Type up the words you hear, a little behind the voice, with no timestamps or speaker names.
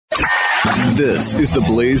This is the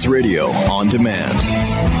Blaze Radio on demand.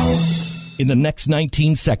 In the next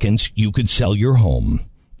 19 seconds, you could sell your home.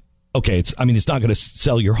 Okay, it's not going to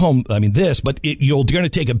sell your home, but you're going to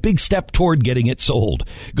take a big step toward getting it sold.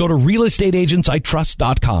 Go to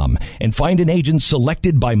realestateagentsitrust.com and find an agent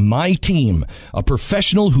selected by my team, a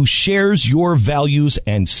professional who shares your values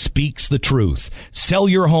and speaks the truth. Sell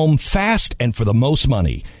your home fast and for the most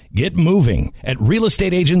money. Get moving at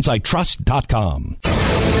realestateagentsitrust.com.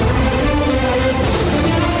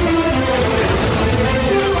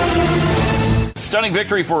 Stunning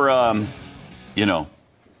victory for,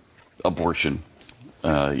 abortion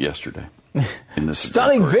yesterday. In the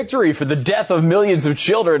Stunning victory for the death of millions of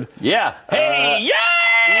children. Yeah. Hey, yay!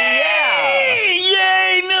 Yeah!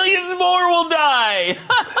 Yay! Millions more will die.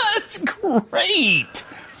 That's great.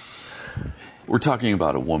 We're talking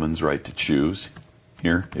about a woman's right to choose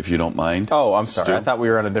here, if you don't mind. Oh, I'm sorry. Stu? I thought we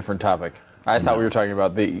were on a different topic. I thought we were talking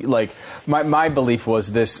about my belief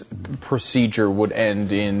was this procedure would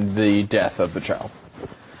end in the death of the child.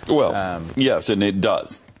 Well, yes, and it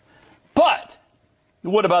does. But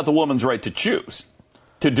what about the woman's right to choose,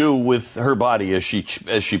 to do with her body as she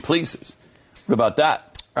pleases? What about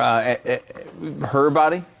that? Her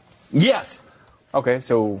body? Yes. Okay,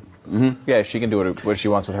 so yeah, she can do what she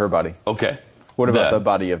wants with her body. Okay. What about the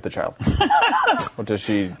body of the child? What does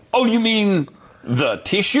she? Oh, you mean the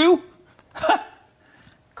tissue?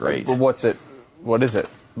 Great. What is it?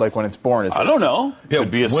 Like when it's born? Is I don't know. Yeah, could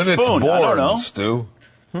be a when spoon. it's born, I don't know. Stu.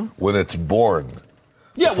 When it's born.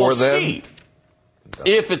 Yeah, Before we'll then, see.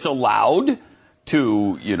 If it's allowed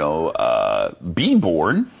to, be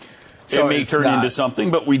born, So it may turn into something,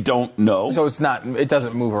 but we don't know. So it's not. It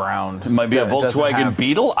doesn't move around. It might be a Volkswagen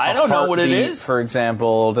Beetle. I don't know what it is. For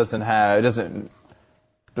example,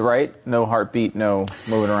 right? No heartbeat, no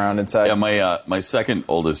moving around inside. Yeah, my second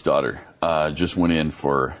oldest daughter just went in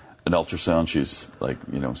for an ultrasound. She's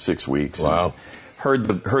 6 weeks. Wow. Heard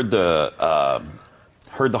the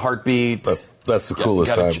heartbeat. That's the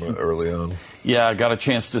coolest time early on. Yeah, I got a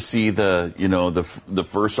chance to see the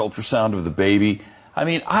first ultrasound of the baby. I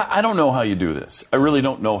mean, I don't know how you do this. I really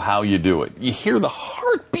don't know how you do it. You hear the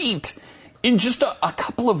heartbeat in just a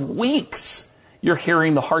couple of weeks. You're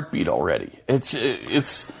hearing the heartbeat already. It's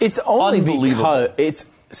only unbelievable. because it's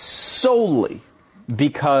solely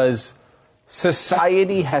because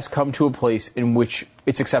society has come to a place in which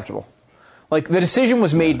it's acceptable. Like, the decision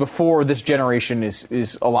was made before this generation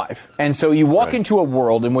is alive. And so you walk into a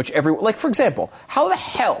world in which for example, how the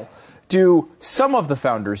hell do some of the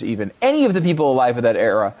founders, even any of the people alive at that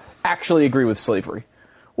era, actually agree with slavery?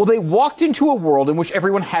 Well, they walked into a world in which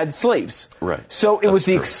everyone had slaves. Right. So it was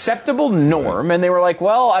the acceptable norm, and they were like,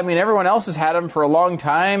 well, everyone else has had them for a long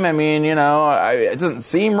time. It doesn't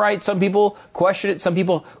seem right. Some people question it. Some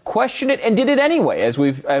people question it and did it anyway, as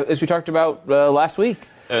we talked about last week.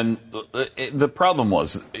 And the problem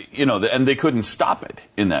was, and they couldn't stop it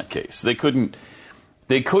in that case. They couldn't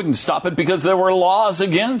stop it because there were laws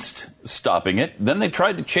against stopping it. Then they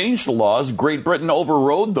tried to change the laws. Great Britain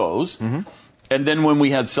overrode those. Mm-hmm. And then when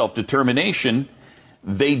we had self-determination,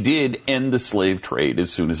 they did end the slave trade as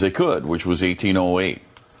soon as they could, which was 1808.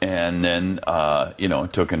 And then,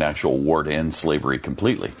 it took an actual war to end slavery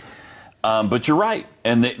completely. But you're right.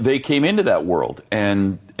 And they came into that world.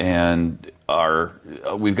 And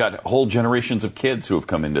we've got whole generations of kids who have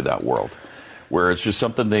come into that world, where it's just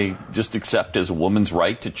something they just accept as a woman's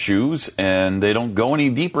right to choose, and they don't go any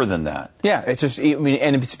deeper than that. Yeah, it's just,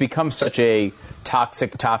 and it's become such a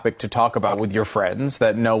toxic topic to talk about with your friends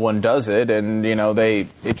that no one does it, and,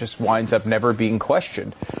 it just winds up never being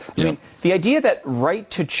questioned. I mean, the idea that right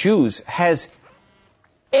to choose has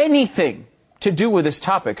anything to do with this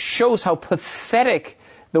topic shows how pathetic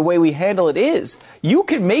the way we handle it is. You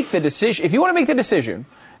can make the decision, if you want to make the decision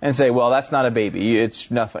and say, well, that's not a baby, it's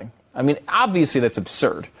nothing. Obviously that's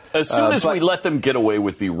absurd. As soon as we let them get away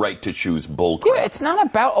with the right to choose bullcrap. Yeah, it's not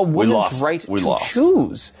about a woman's right to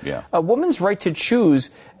choose. Yeah. A woman's right to choose,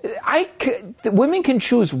 women can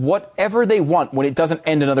choose whatever they want when it doesn't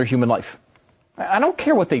end another human life. I don't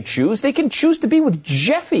care what they choose. They can choose to be with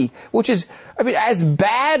Jeffy, which is, as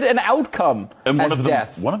bad an outcome as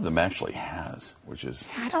death. One of them actually has, which is...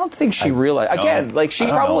 I don't think she realized. Again, she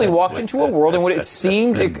probably walked into a world in which it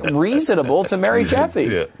seemed reasonable to marry Jeffy.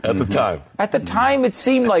 Yeah, at the time. At the time, it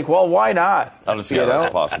seemed like, well, why not? I don't see how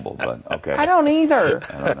that's possible, but okay. I don't either.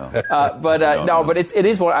 I don't know. But it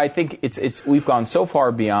is what I think it's. We've gone so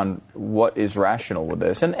far beyond what is rational with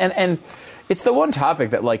this, and it's the one topic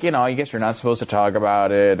that, I guess you're not supposed to talk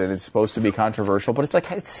about it, and it's supposed to be controversial, but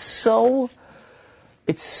it's so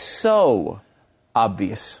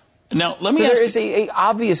obvious Now, let me ask there is an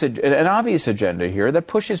obvious agenda here that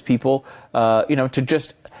pushes people, to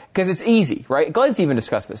just, because it's easy, right? Glenn's even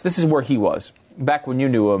discussed this. This is where he was back when you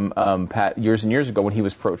knew him, Pat, years and years ago when he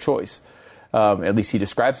was pro-choice. At least he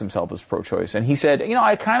describes himself as pro-choice. And he said,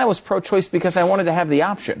 I kind of was pro-choice because I wanted to have the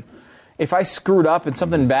option. If I screwed up and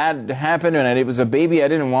something bad happened and it was a baby I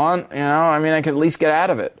didn't want, I could at least get out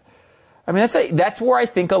of it. I mean, that's where I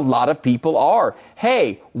think a lot of people are.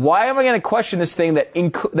 Hey, why am I going to question this thing that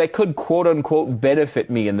could quote unquote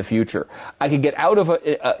benefit me in the future? I could get out of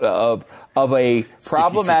a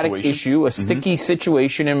problematic issue, a sticky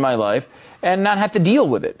situation in my life, and not have to deal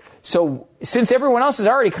with it. So since everyone else is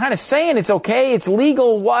already kind of saying it's okay, it's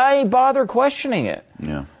legal, why bother questioning it?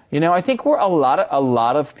 Yeah. I think a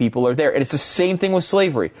lot of people are there, and it's the same thing with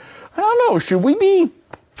slavery. I don't know. Should we be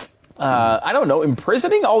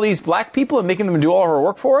imprisoning all these black people and making them do all our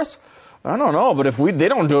work for us? I don't know, but if they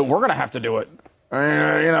don't do it, we're going to have to do it.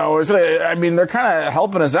 They're kind of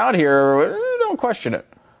helping us out here. Don't question it.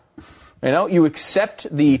 You accept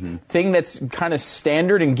the thing that's kind of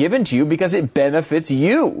standard and given to you because it benefits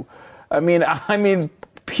you. I mean,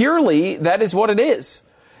 purely that is what it is.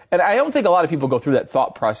 And I don't think a lot of people go through that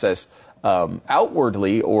thought process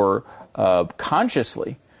outwardly or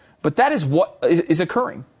consciously, but that is what is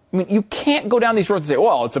occurring. I mean, you can't go down these roads and say,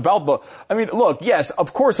 well, it's about look, yes,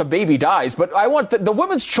 of course a baby dies, but I want the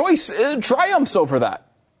women's choice triumphs over that.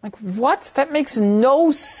 Like, what? That makes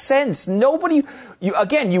no sense. Nobody,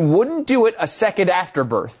 you wouldn't do it a second after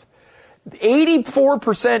birth.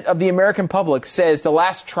 84% of the American public says the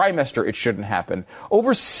last trimester it shouldn't happen.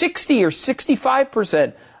 Over 60 or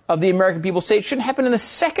 65% of the American people say it shouldn't happen in the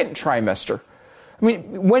second trimester. I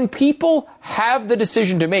mean, when people have the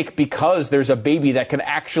decision to make because there's a baby that can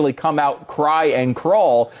actually come out, cry, and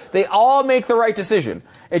crawl, they all make the right decision.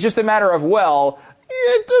 It's just a matter of,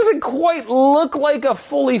 it doesn't quite look like a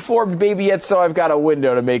fully formed baby yet, so I've got a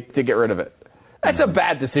window to get rid of it. That's a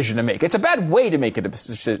bad decision to make. It's a bad way to make a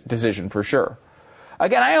decision, for sure.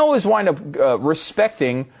 Again, I always wind up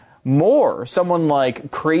respecting more someone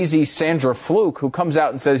like crazy Sandra Fluke, who comes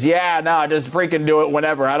out and says, just freaking do it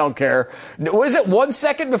whenever, I don't care. What is it, 1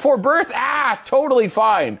 second before birth? Totally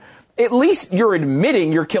fine. At least you're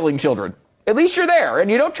admitting you're killing children. At least you're there, and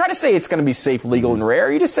you don't try to say it's going to be safe, legal, and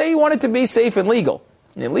rare. You just say you want it to be safe and legal.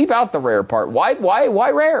 You leave out the rare part. Why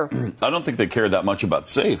rare? I don't think they care that much about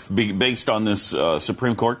safe, based on this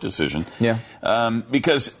Supreme Court decision. Yeah.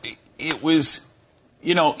 Because it was,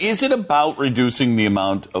 is it about reducing the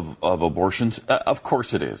amount of abortions? Of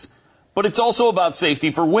course it is. But it's also about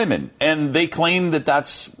safety for women. And they claim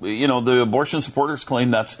that's, the abortion supporters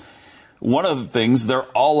claim that's one of the things they're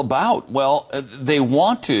all about. Well, they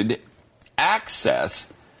wanted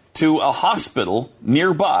access to a hospital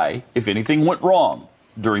nearby if anything went wrong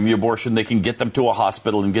during the abortion. They can get them to a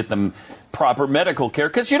hospital and get them proper medical care,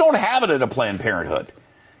 because you don't have it at a Planned Parenthood.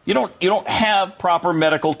 You don't have proper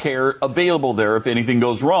medical care available there if anything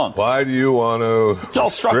goes wrong. Why do you want to it's all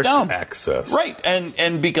struck down. access? Right,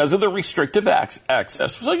 and because of the restrictive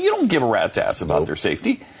access. So you don't give a rat's ass about their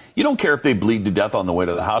safety. You don't care if they bleed to death on the way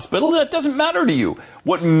to the hospital. That doesn't matter to you.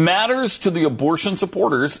 What matters to the abortion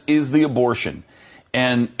supporters is the abortion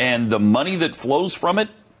and the money that flows from it,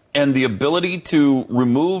 and the ability to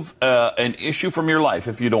remove an issue from your life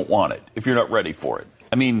if you don't want it, if you're not ready for it.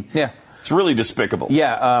 I mean, it's really despicable.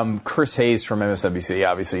 Yeah, Chris Hayes from MSNBC,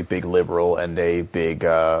 obviously a big liberal and a big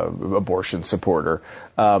abortion supporter,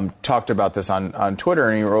 talked about this on Twitter,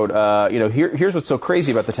 and he wrote, here's what's so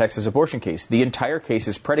crazy about the Texas abortion case. The entire case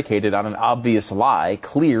is predicated on an obvious lie,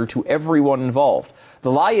 clear to everyone involved.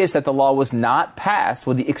 The lie is that the law was not passed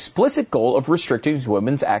with the explicit goal of restricting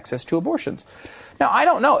women's access to abortions. Now, I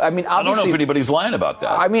don't know. I mean, obviously, I don't know if anybody's lying about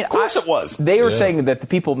that. I mean, of course it was. They were saying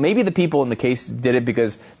that maybe the people in the case did it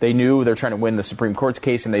because they knew they're trying to win the Supreme Court's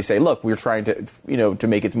case, and they say, look, we're trying to, to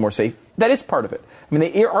make it more safe. That is part of it. I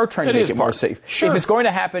mean, they are trying to make it more safe. Sure. If it's going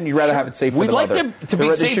to happen, you'd rather have it safe for the mother. We'd like to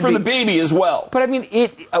be safe for the baby as well. But I mean,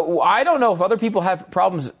 I don't know if other people have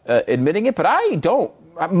problems admitting it, but I don't.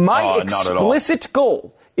 My explicit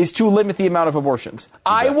goal is to limit the amount of abortions.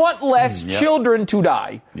 I want less children to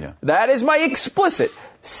die. Yeah. That is my explicit,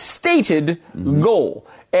 stated goal.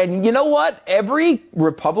 And you know what? Every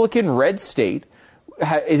Republican red state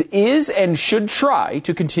is and should try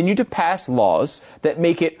to continue to pass laws that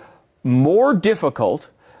make it more difficult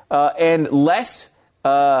and less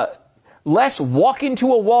walk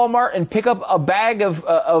into a Walmart and pick up a bag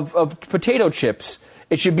of potato chips.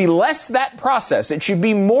 It should be less that process. It should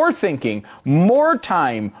be more thinking, more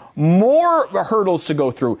time, more hurdles to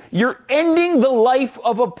go through. You're ending the life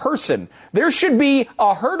of a person. There should be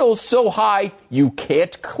a hurdle so high you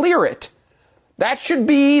can't clear it. That should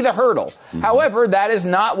be the hurdle. Mm-hmm. However, that is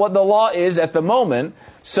not what the law is at the moment.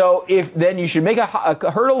 So then you should make a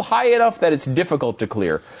hurdle high enough that it's difficult to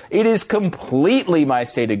clear. It is completely my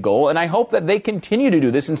stated goal, and I hope that they continue to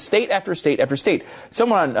do this in state after state after state.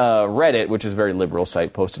 Someone on Reddit, which is a very liberal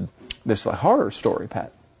site, posted this horror story,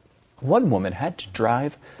 Pat. One woman had to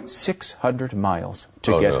drive 600 miles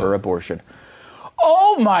to get her abortion.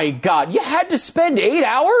 Oh, my God. You had to spend 8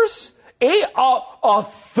 hours? A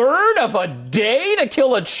third of a day to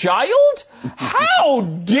kill a child? How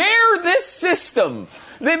dare this system?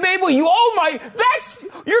 You're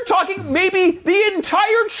talking maybe the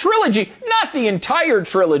entire trilogy, not the entire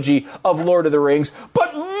trilogy of Lord of the Rings,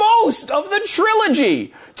 but most of the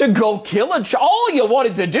trilogy to go kill a child. All you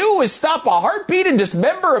wanted to do is stop a heartbeat and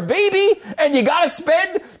dismember a baby, and you gotta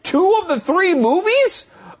spend 2 of the 3 movies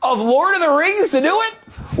of Lord of the Rings to do it?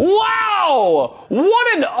 Wow!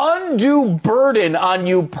 What an undue burden on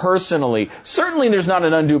you personally. Certainly there's not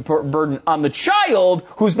an undue burden on the child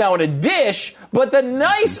who's now in a dish, but the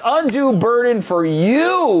nice undue burden for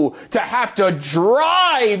you to have to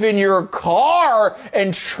drive in your car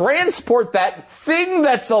and transport that thing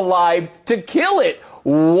that's alive to kill it.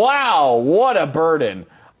 Wow, what a burden.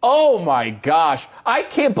 Oh my gosh, I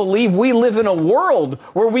can't believe we live in a world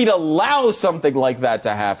where we'd allow something like that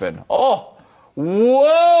to happen. Oh,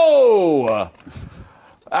 whoa!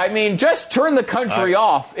 I mean, just turn the country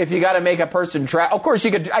off if you got to make a person Of course,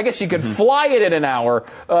 I guess you could fly it in an hour,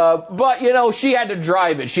 but she had to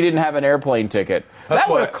drive it. She didn't have an airplane ticket. That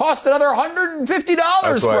would have cost another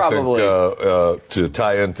 $150 probably. I think, to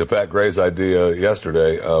tie into Pat Gray's idea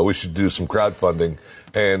yesterday, we should do some crowdfunding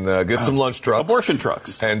and get some lunch trucks. Abortion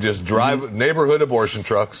trucks. And just drive neighborhood abortion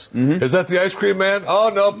trucks. Mm-hmm. Is that the ice cream man?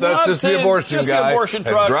 Oh, nope, that's just the abortion guy. The abortion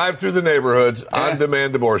truck. And drive through the neighborhoods,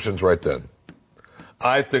 on-demand abortions right then.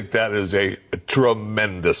 I think that is a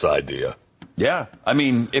tremendous idea. Yeah. I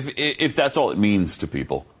mean, if that's all it means to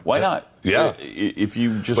people, why not? Yeah. If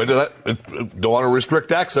you just... But don't want to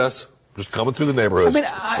restrict access. Just coming through the neighborhoods.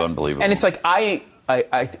 It's unbelievable. And it's like, I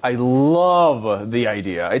love the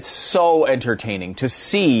idea. It's so entertaining to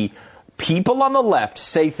see people on the left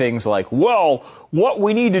say things like, well, what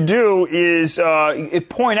we need to do is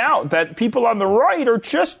point out that people on the right are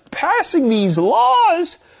just passing these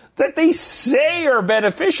laws that they say are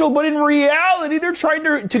beneficial, but in reality, they're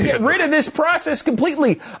trying to get rid of this process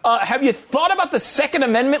completely. Have you thought about the Second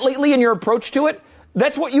Amendment lately in your approach to it?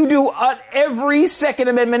 That's what you do on every Second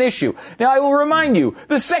Amendment issue. Now, I will remind you,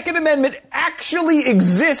 the Second Amendment actually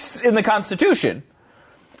exists in the Constitution.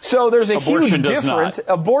 So there's a huge difference.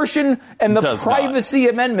 Abortion and the Privacy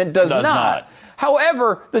Amendment does not.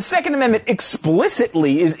 However, the Second Amendment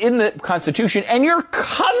explicitly is in the Constitution, and you're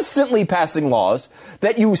constantly passing laws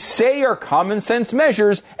that you say are common sense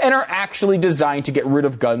measures and are actually designed to get rid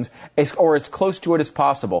of guns or as close to it as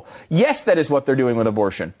possible. Yes, that is what they're doing with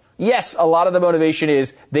abortion. Yes, a lot of the motivation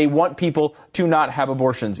is they want people to not have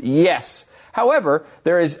abortions. Yes. However,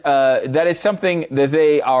 that is something that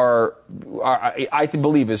they I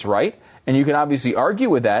believe is right. And you can obviously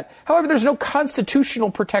argue with that. However, there's no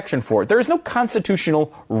constitutional protection for it. There is no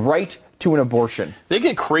constitutional right to an abortion. They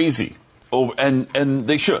get crazy, and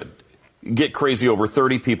they should get crazy over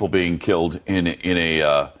 30 people being killed in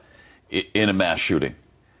a mass shooting.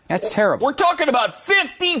 That's terrible. We're talking about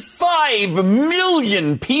 55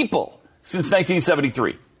 million people since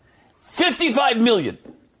 1973. 55 million.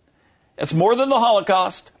 That's more than the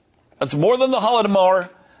Holocaust. That's more than the Holodomor.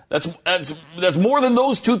 That's more than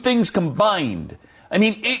those 2 things combined. I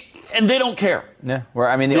mean, and they don't care. Yeah,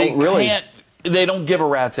 they don't give a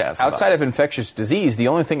rat's ass. Outside of infectious disease, the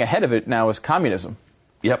only thing ahead of it now is communism.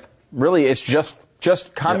 Yep. Really, it's just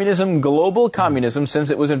communism. Yep. Global communism, since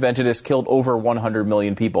it was invented, has killed over 100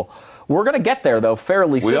 million people. We're going to get there, though,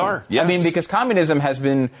 fairly soon. We are, yes. I mean, because communism has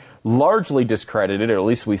been largely discredited, or at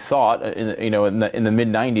least we thought, in the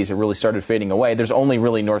mid-'90s, it really started fading away. There's only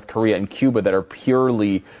really North Korea and Cuba that are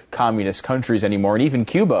purely communist countries anymore, and even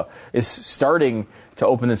Cuba is starting to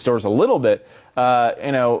open its doors a little bit, but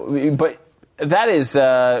that is,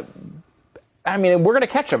 we're going to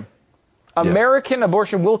catch them. American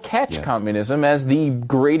abortion will catch communism as the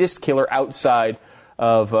greatest killer outside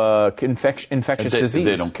of infectious disease.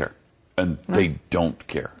 They don't care. And they don't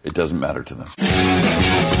care. It doesn't matter to them.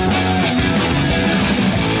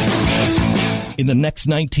 In the next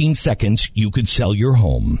 19 seconds, you could sell your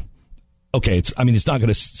home. Okay, it's not going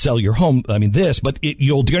to sell your home, but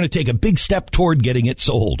you're going to take a big step toward getting it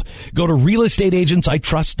sold. Go to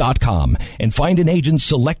realestateagentsitrust.com and find an agent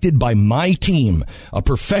selected by my team, a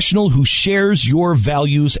professional who shares your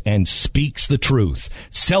values and speaks the truth.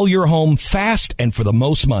 Sell your home fast and for the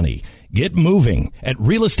most money. Get moving at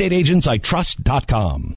realestateagentsitrust.com.